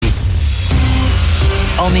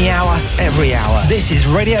On the hour, every hour. This is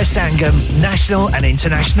Radio Sangam, national and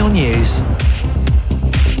international news.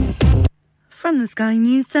 From the Sky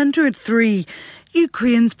News Centre at 3.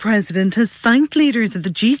 Ukraine's president has thanked leaders of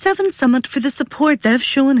the G7 summit for the support they've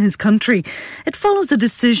shown his country. It follows a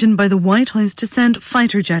decision by the White House to send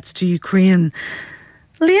fighter jets to Ukraine.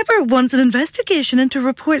 Labour wants an investigation into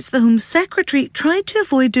reports the Home Secretary tried to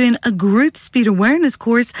avoid doing a group speed awareness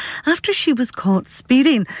course after she was caught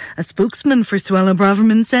speeding. A spokesman for Suella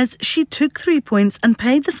Braverman says she took 3 points and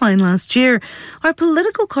paid the fine last year. Our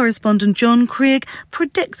political correspondent John Craig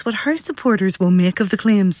predicts what her supporters will make of the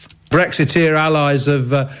claims. Brexiteer allies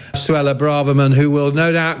of Suella Braverman, who will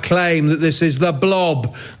no doubt claim that this is the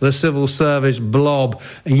blob, the civil service blob,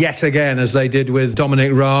 yet again, as they did with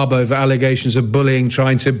Dominic Raab over allegations of bullying,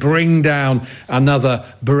 trying to bring down another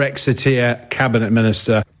Brexiteer cabinet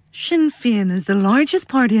minister. Sinn Féin is the largest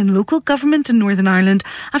party in local government in Northern Ireland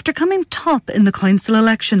after coming top in the council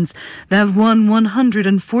elections. They have won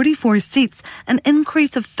 144 seats, an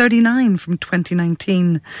increase of 39 from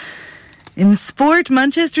 2019. In sport,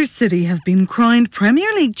 Manchester City have been crowned Premier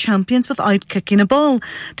League champions without kicking a ball.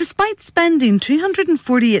 Despite spending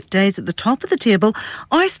 248 days at the top of the table,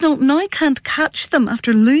 Arsenal now can't catch them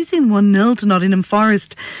after losing 1-0 to Nottingham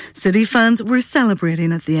Forest. City fans were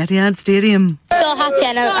celebrating at the Etihad Stadium. So happy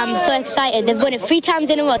and I'm so excited. They've won it 3 times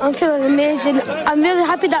in a row. I'm feeling amazing. I'm really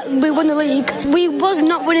happy that we won the league. We was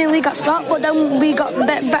not winning the league at start, but then we got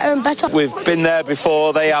better and better. We've been there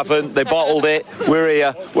before, they haven't. They bottled it. We're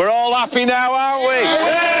here. We're all happy now, aren't we?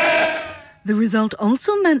 Yeah! The result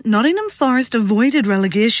also meant Nottingham Forest avoided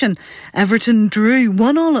relegation. Everton drew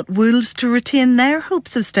 1-1 at Wolves to retain their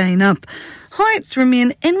hopes of staying up. Hearts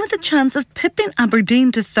remain in with a chance of pipping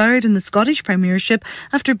Aberdeen to third in the Scottish Premiership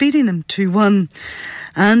after beating them 2-1.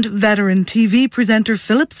 And veteran TV presenter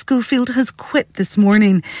Philip Schofield has quit this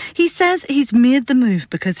morning. He says he's made the move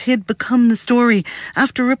because he'd become the story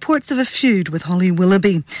after reports of a feud with Holly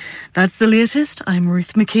Willoughby. That's the latest. I'm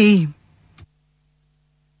Ruth McKee.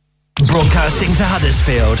 Broadcasting to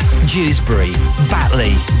Huddersfield, Dewsbury,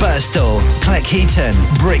 Batley, Birstall, Cleckheaton,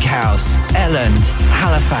 Brickhouse, Elland,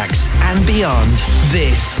 Halifax and beyond.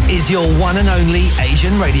 This is your one and only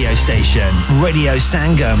Asian radio station. Radio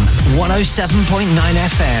Sangam, 107.9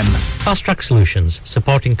 FM. Fast Track Solutions,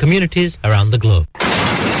 supporting communities around the globe.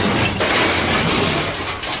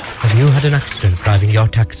 Have you had an accident driving your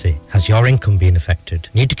taxi? Has your income been affected?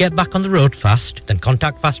 Need to get back on the road fast? Then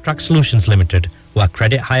contact Fast Track Solutions Limited, who are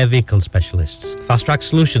credit hire vehicle specialists. Fast Track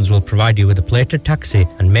Solutions will provide you with a plated taxi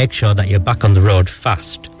and make sure that you're back on the road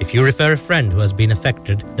fast. If you refer a friend who has been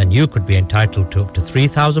affected, then you could be entitled to up to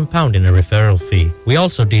 £3,000 in a referral fee. We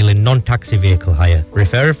also deal in non-taxi vehicle hire.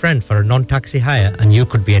 Refer a friend for a non-taxi hire and you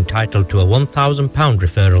could be entitled to a £1,000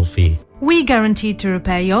 referral fee. We guarantee to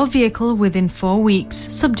repair your vehicle within 4 weeks,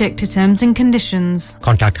 subject to terms and conditions.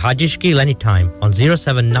 Contact Haji Shkil anytime on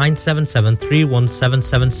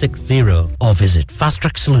 07977317760 or visit Fast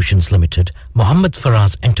Track Solutions Limited, Mohammed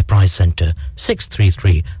Faraz Enterprise Centre,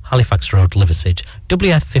 633 Halifax Road, Liversedge,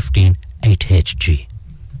 WF15 8HG.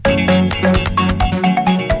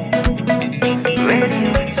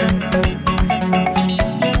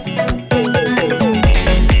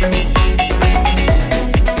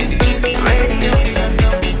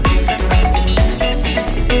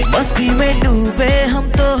 मस्ती में डूबे हम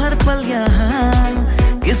तो हर पल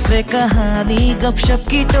यहाँ किस्से कहानी गपशप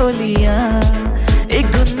की टोलियाँ एक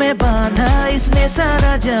धुन में बांधा इसने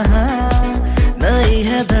सारा जहां नई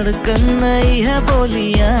है धड़कन नई है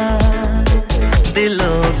बोलियाँ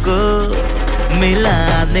दिलों को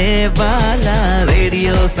मिलाने वाला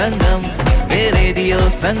रेडियो संगम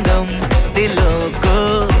दिलों को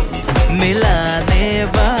मिलाने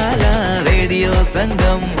वाला रेडियो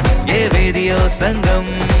संगम ये रेडियो संगम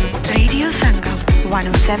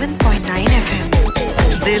 107.9 FM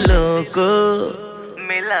दिलों को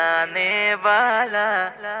मिलाने वाला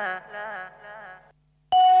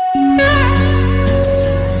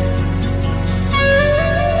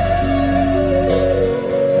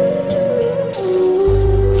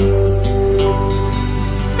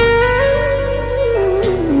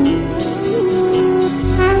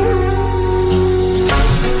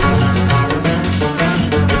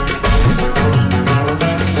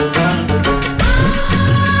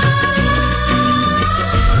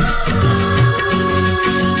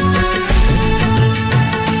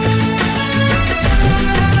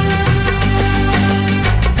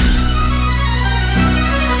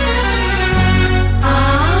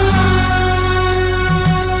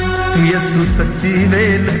यसु सच्ची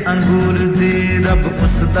वेल अंगूर दे रब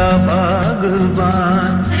उसदा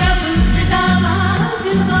बागबान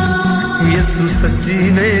ਯਿਸੂ ਸੱਚੀ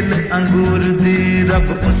ਵੇਲ ਅੰਗੂਰ ਦੀ ਰੱਬ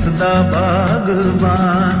ਉਸਦਾ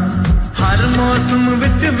ਬਾਗਬਾਨ ਹਰ ਮੌਸਮ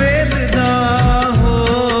ਵਿੱਚ ਵੇਲਦਾ ਹੋ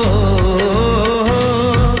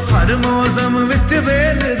ਹਰ ਮੌਸਮ ਵਿੱਚ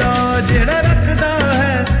ਵੇਲਦਾ ਜਿਹੜਾ ਰੱਖਦਾ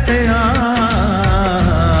ਹੈ ਧਿਆਨ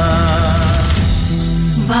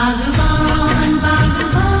ਬਾਗਬਾਨ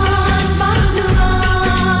ਬਾਗਬਾਨ ਬਾਗਬਾਨ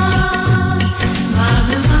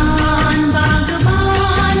ਬਾਗਬਾਨ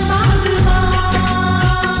ਬਾਗਬਾਨ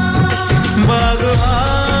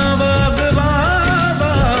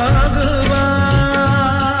ਬਾਗਬਾਨ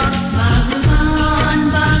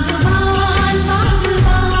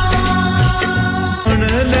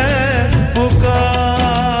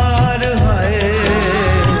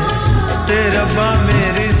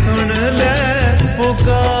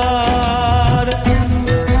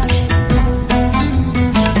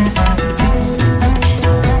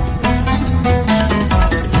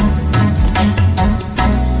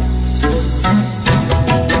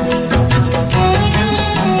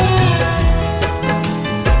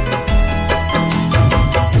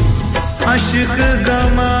आशिक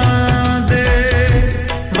गमां दे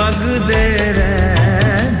वगदे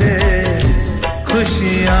रहंदे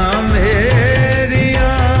खुशियां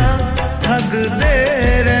मेरियां हगदे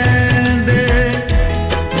रहंदे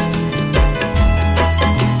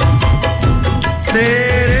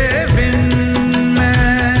तेरे बिन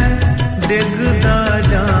मैं डिगदा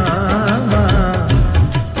जावां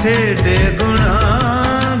ठेडे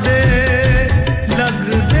गुनाह दे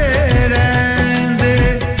लगदे रहंदे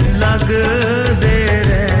लगदे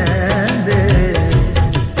रहंदे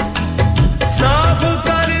साफ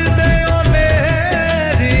कर दियो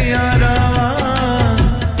मेरियां रावां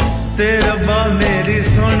ते रब्बा मेरी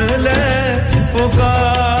सुन ले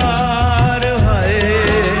पुकार हाय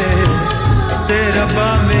ते रब्बा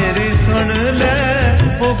मेरी सुन ले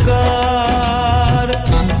पुकार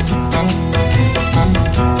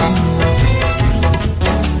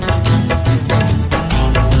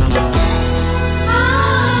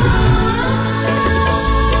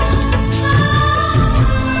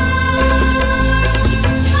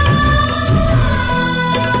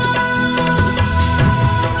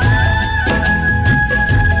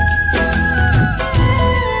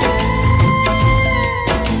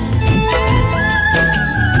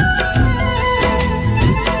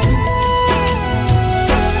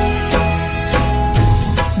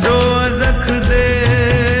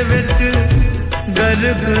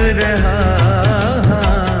गर्क रहा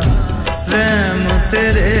रहम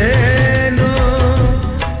तेरे नो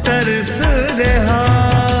तरस रहा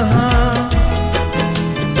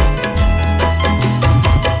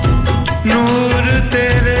नूर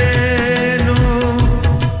तेरे नो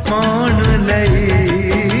मान लई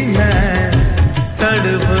मैं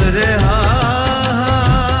तड़प रहा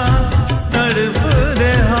तड़प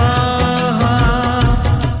रहा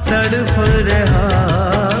तड़प रहा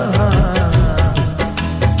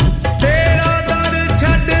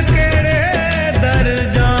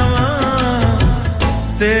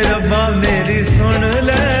मेरी सुन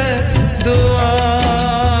ले दुआ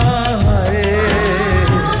हाय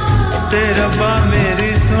ते रब्बा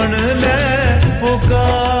मेरी सुन ले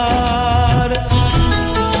पुकार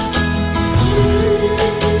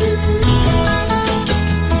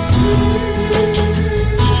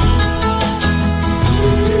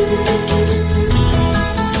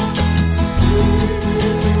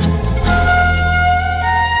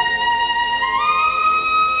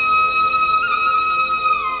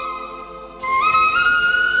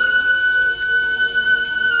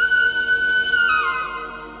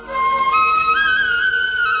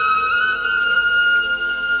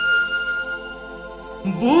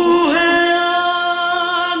बूहे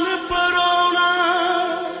आन परोना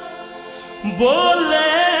बोले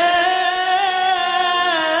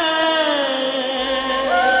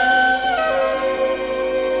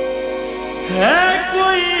है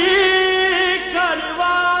कोई करवाला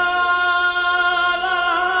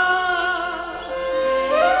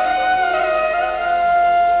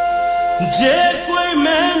जे कोई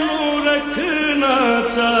मैनू रखना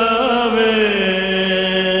चावे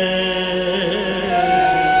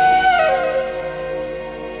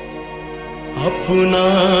अपना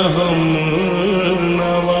हम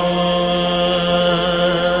नवा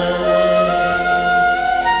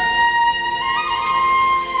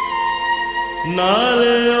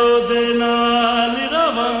नाले ओदे नाल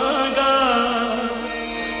रवांगा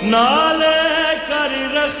नाले कर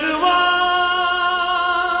रखवाला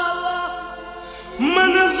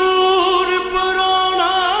मंजूर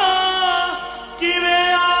परोना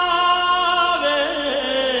किवें आवे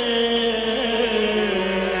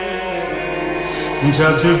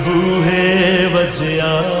जद बूहे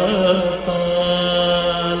वजया ता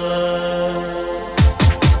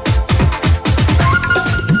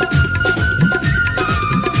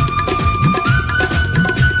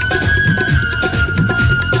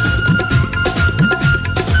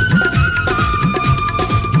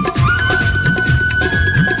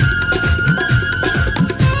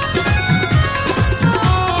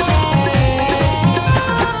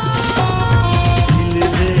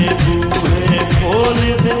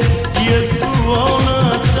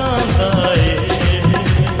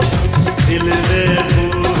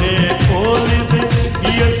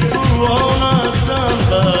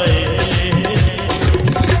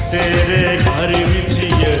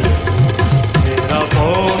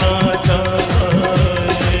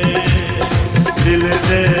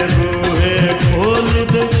दे बूहे खोल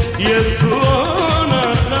दे यसु आना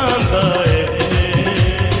चाहता है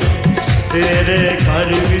तेरे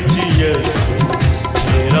घर विच यसु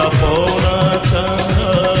मेरा पौना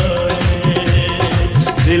चाहता है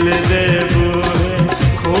दिल दे बूहे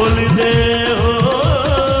खोल दे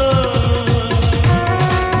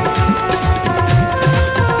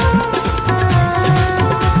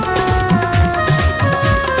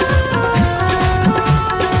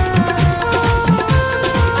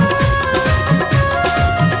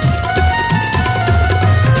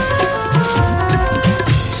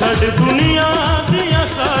दुनिया दिया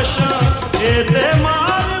खाशा ए ते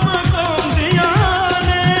मार मकांदियां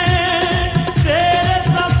ने तेरे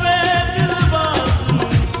सफेद लिबास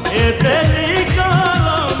ए तेरी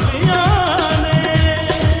कालांदियां ने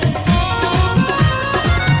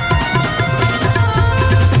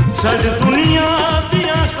छड़ दुनिया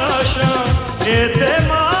दिया खाशा ए ते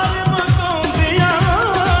मार मकांदियां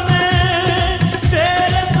ने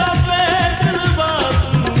तेरे सफेद लिबास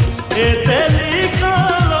ए तेरी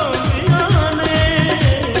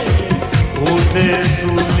ते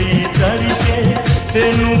सूली चढ़ के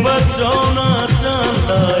तेनू बचाना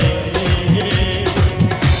चाहता है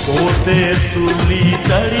ओ ते सूली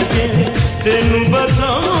चढ़ के तेनू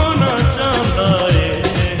बचाना चाहता है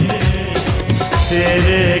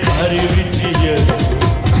तेरे घर विच यसु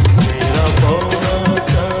मेरा पौना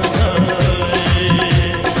चाहता है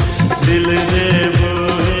दिल दे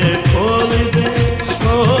बूहे खोल दे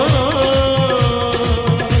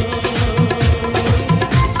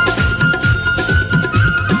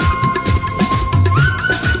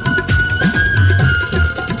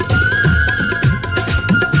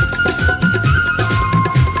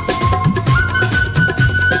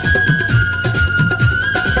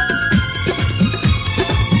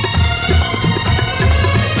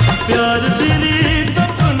प्यार दिली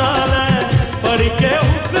तपना ले पढ़ के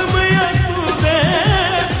हुक्म यसु दे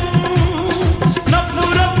तू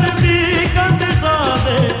नफरत दी कंध ढा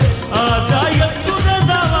दे आजा यसु दे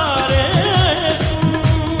दवारे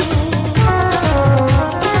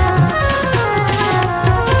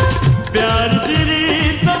प्यार दिली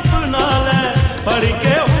तपना ले पढ़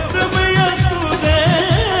के हुक्म यसु दे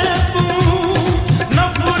तू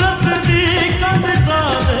नफरत दी कंध ढा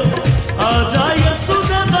दे आजा यसु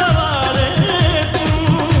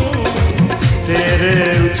तेरे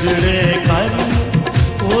उजड़े घर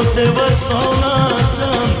होते वसाना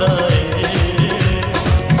चाहता है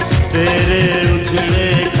तेरे उजड़े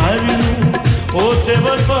घर होते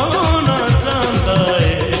वसाना चाहता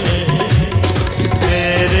है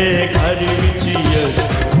तेरे घर विच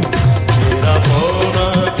यसु मेरा पौना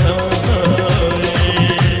चाहता है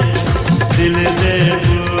दिल दे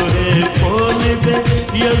बूहे खोल दे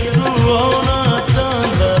यसु आना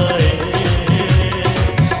चाहता है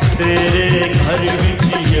तेरे घर विच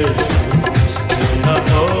यसु मेरा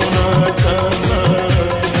पौना चाहता है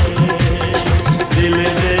दिल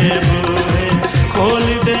दे बूहे खोल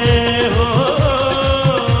दे हो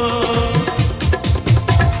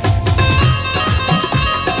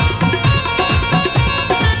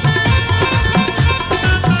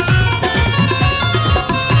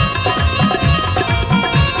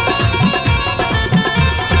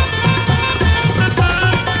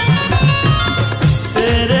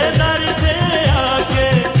तेरे दर से आके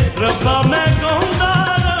रब्बा मैं गाउँदा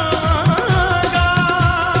रहांगा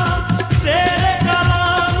तेरे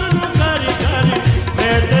कलाम नू कर कर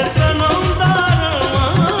मैं ते सुनाउँदा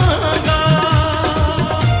रहांगा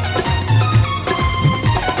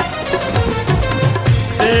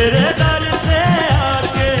तेरे दर से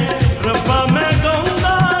आके रब्बा मैं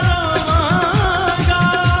गाउँदा रहांगा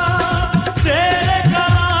तेरे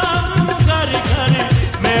कलाम नू कर कर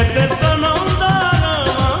मैं ते सुनाउँदा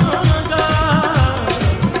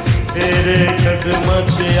तेरे कदमां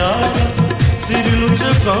च यार सिर नू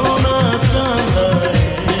झुकाना चाहता है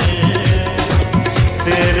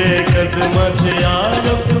तेरे कदमां च यार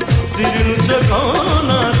सिर नू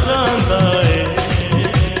झुकाना चाहता है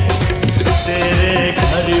तेरे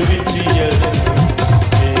घर विच यसु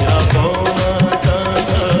मेरा पौना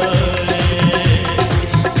चाहता है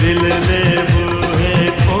दिल दे बूहे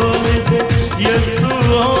खोल दे यसु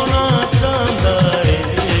आना चाहता है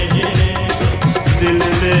दिल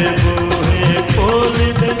दे बूहे खोल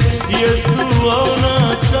दे यसु आना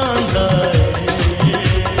चाहता है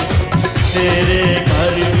तेरे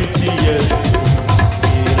घर विच यसु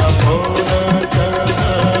मेरा पौना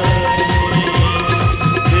चाहता है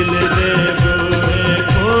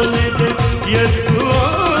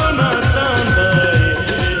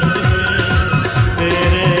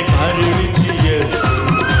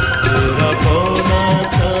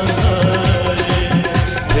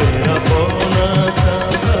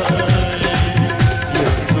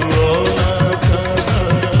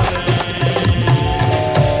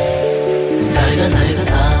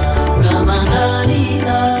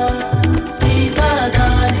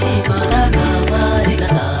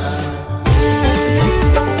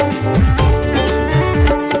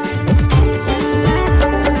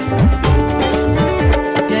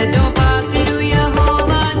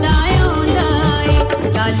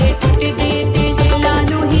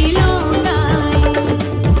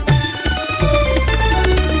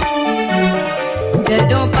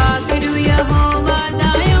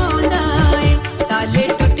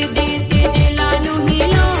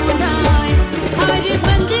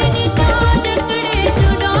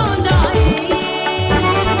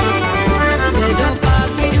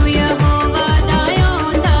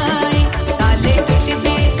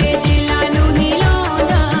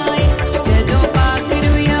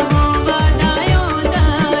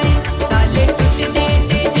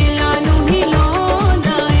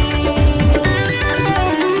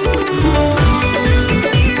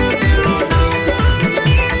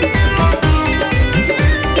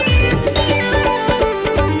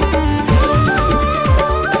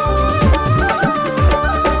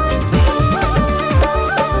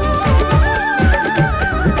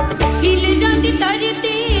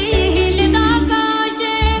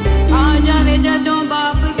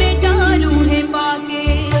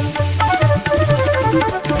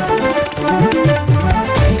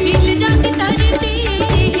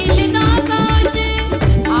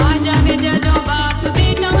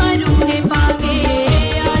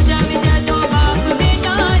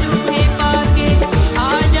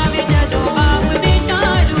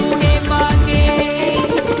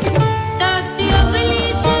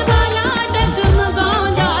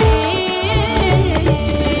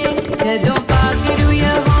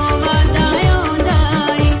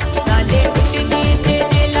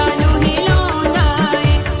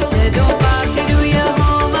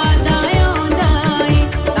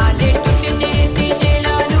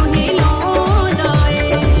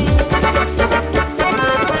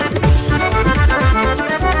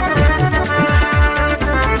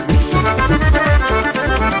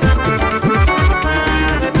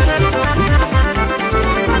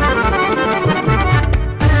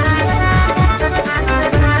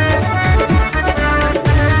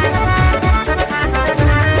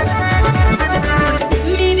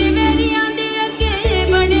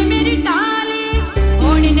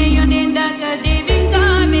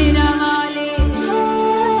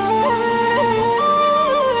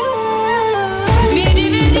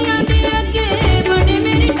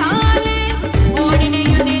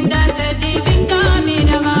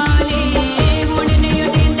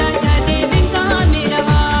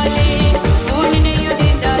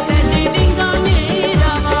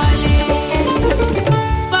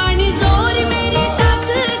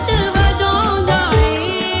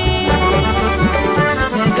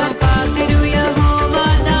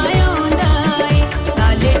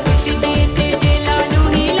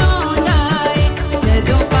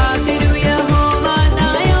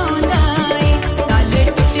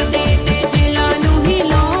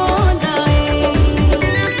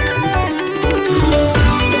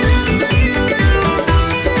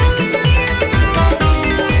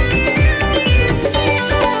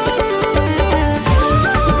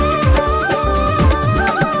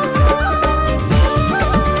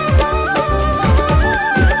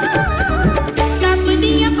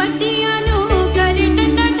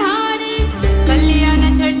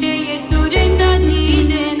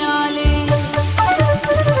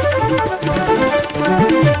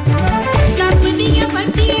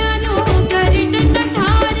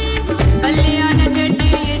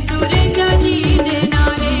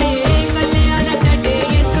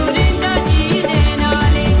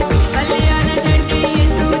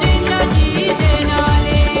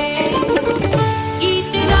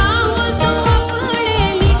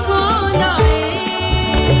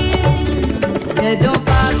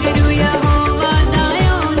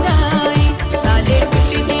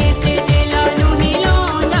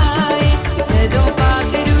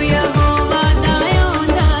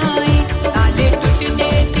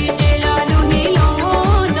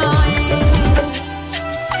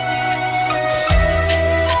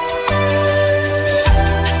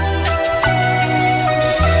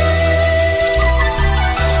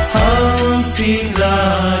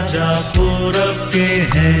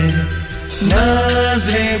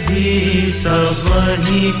सब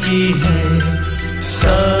वही की है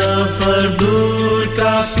सफर दूर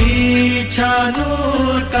का पीछा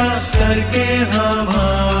नूर का करके हम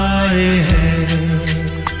आए हैं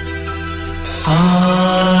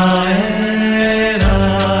आए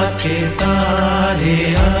रात के तारे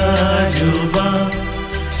आजुबा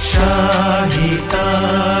शाही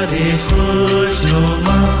तारे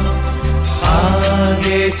खुशनुमा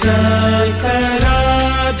आगे चल कर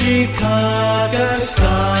दिखा कर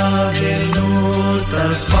काबिल नूर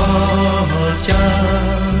तक पहुंचा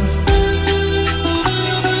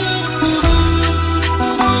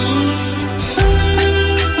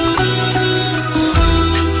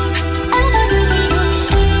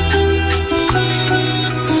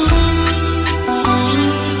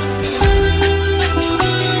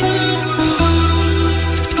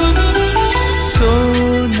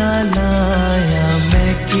सोना लाया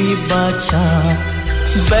मैं की बादशाह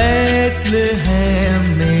बैतलहम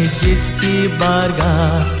में जिसकी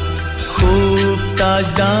बारगाह खूब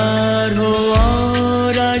ताजदार हो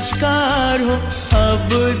और आश्कार हो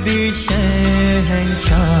अबदी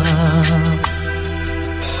शहंशाह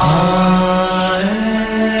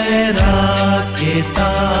आए रात के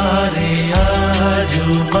तारे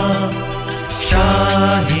आजुबा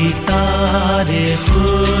शाही तारे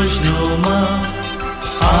खुशनुमा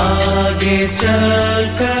आगे चल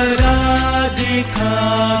कर दिखा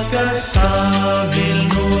कर काबिल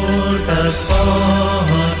नूर तक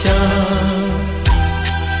पहुंचा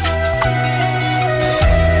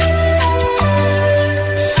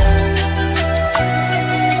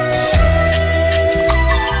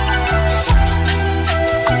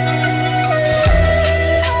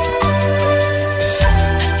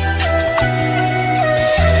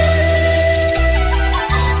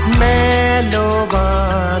मैं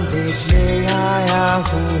लोबान देखने आया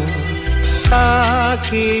हूँ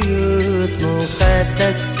ताकि उस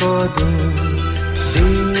मुक़द्दस को दूं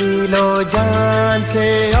दिलो जान से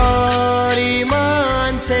और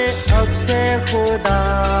ईमान से अब से खुदा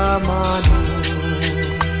मानूं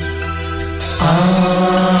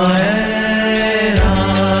आए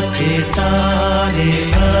रात के तारे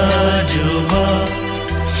आजुबा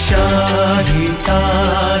शाही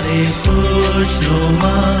तारे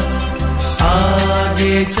खुशनुमा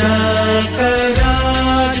आगे चल कर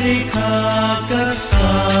दिखा कर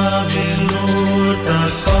काबिल नूर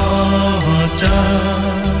तक पहुंचा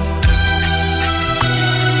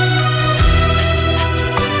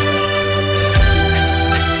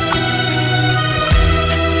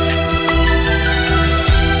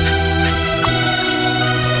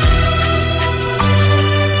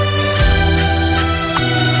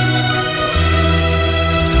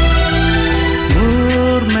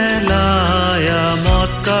नूर में लाया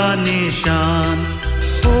मौत का निशान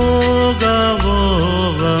होगा वो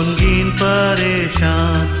गमगीन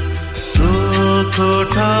परेशान दुख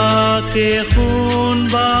उठा के खून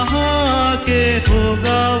बहा के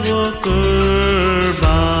होगा वो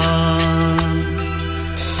कुर्बान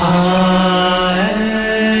आए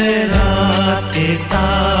रात के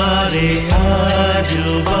तारे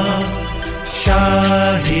आजुबा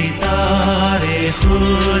शाही तारे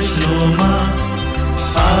खुशनुमा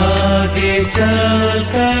आगे चल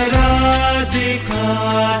कर दिखा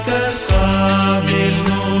कर काबिल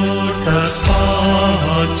नूर तक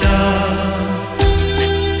पहुंचा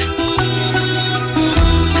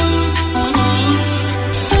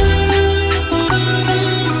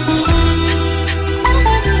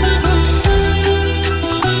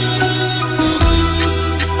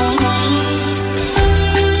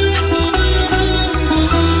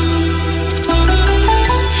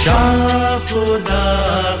खुदा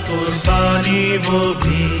कुर्बानी वो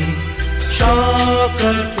भी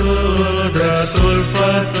शौकत कुदरत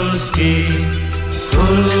उल्फत उसकी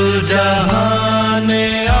कुल जहान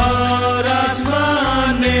में और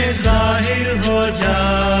आसमान में जाहिर हो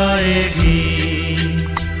जाएगी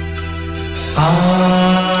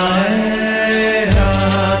आए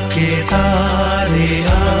रात के तारे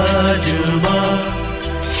आजुबा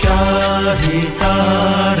शाही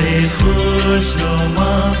तारे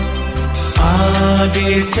खुशनुमा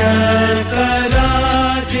आगे चल कर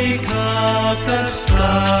दिखा कर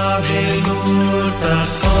काबिल नूर तक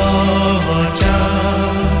पहुंचा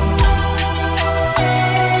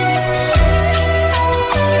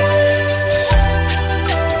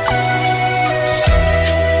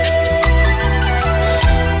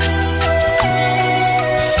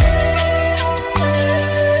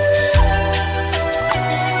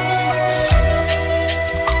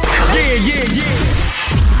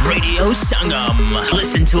Sangam.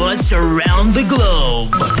 Listen to us around the globe.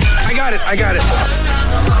 I got it.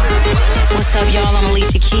 What's up, y'all? I'm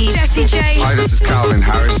Alicia Keys. Jessie J. Hi, this is Calvin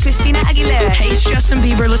Harris. Christina Aguilera. Hey, it's Justin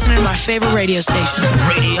Bieber. Listening to my favorite radio station.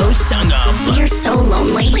 Radio Sangam. You're so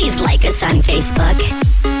lonely. Please like us on Facebook.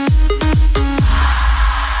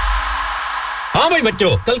 हाँ भाई बच्चों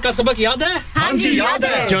कल का सबक याद है हाँ जी याद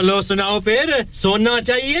है चलो सुनाओ फिर सोना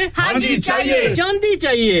चाहिए हाँ जी चाहिए चांदी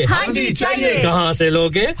चाहिए हाँ जी चाहिए कहाँ से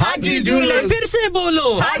लोगे हाँ जी जूलर्स फिर से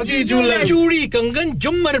बोलो हाँ जी जूलर्स चूड़ी कंगन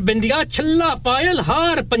झुमर बिंदिया छल्ला पायल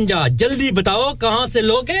हार पंजा जल्दी बताओ कहाँ से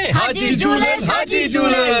लोगे हाँ जी जूलर्स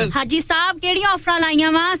हाजी साहब केड़ी ऑफर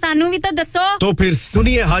लाईयां वा सानू भी तो दसो तो फिर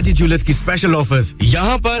सुनिए हाजी जूलर्स की स्पेशल ऑफर्स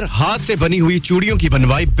यहाँ पर हाथ से बनी हुई चूड़ियों की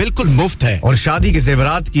बनवाई बिल्कुल मुफ्त है और शादी के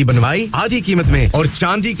जेवरात की बनवाई आधी कीमत में और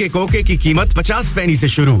चांदी के कोके की कीमत 50 पैसे से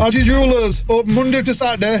शुरू Haji Jewellers open Monday to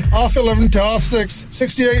Saturday half 11 to half 6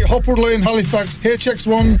 68 Hopwood Lane Halifax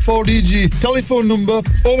HX1 4DG telephone number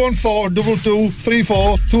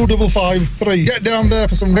 01422342553 get down there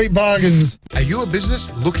for some great bargains. Are you a business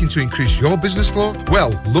looking to increase your business flow?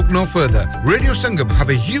 Well, look no further. Radio Sangam have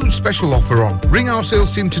a huge special offer on. Ring our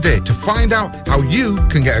sales team today to find out how you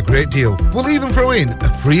can get a great deal. We'll even throw in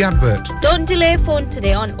a free advert. Don't delay, phone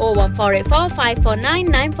today on 01484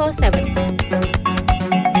 549 947.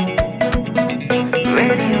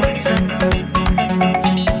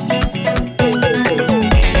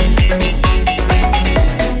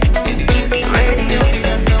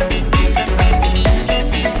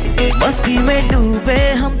 मस्ती में डूबे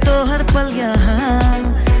हम तो हर पल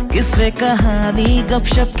यहाँ किस्से कहानी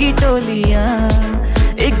गपशप की टोलियाँ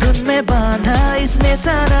एक धुन में बांधा इसने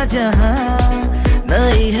सारा जहां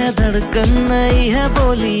नई है धड़कन नई है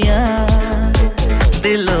बोलियां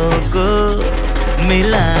दिलों को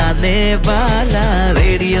मिलाने वाला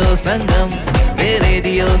रेडियो संगम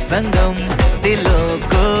दिलों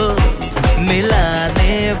को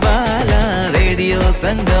मिलाने वाला रेडियो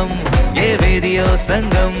संगम ये रेडियो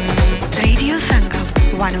संगम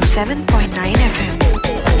 107.9 FM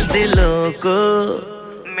दिलों को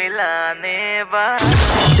मिलाने वाला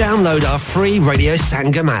Download our free Radio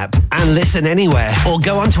Sangam app and listen anywhere or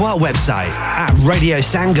go onto our website at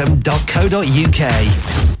radiosangam.co.uk.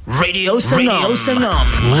 Radio Sangam.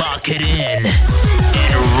 Lock it in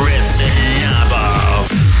and rip the knob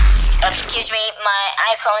off. Excuse me, my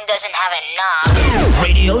iPhone doesn't have a knob.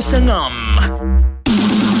 Radio Sangam.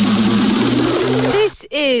 This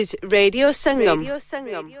is Radio Sangam.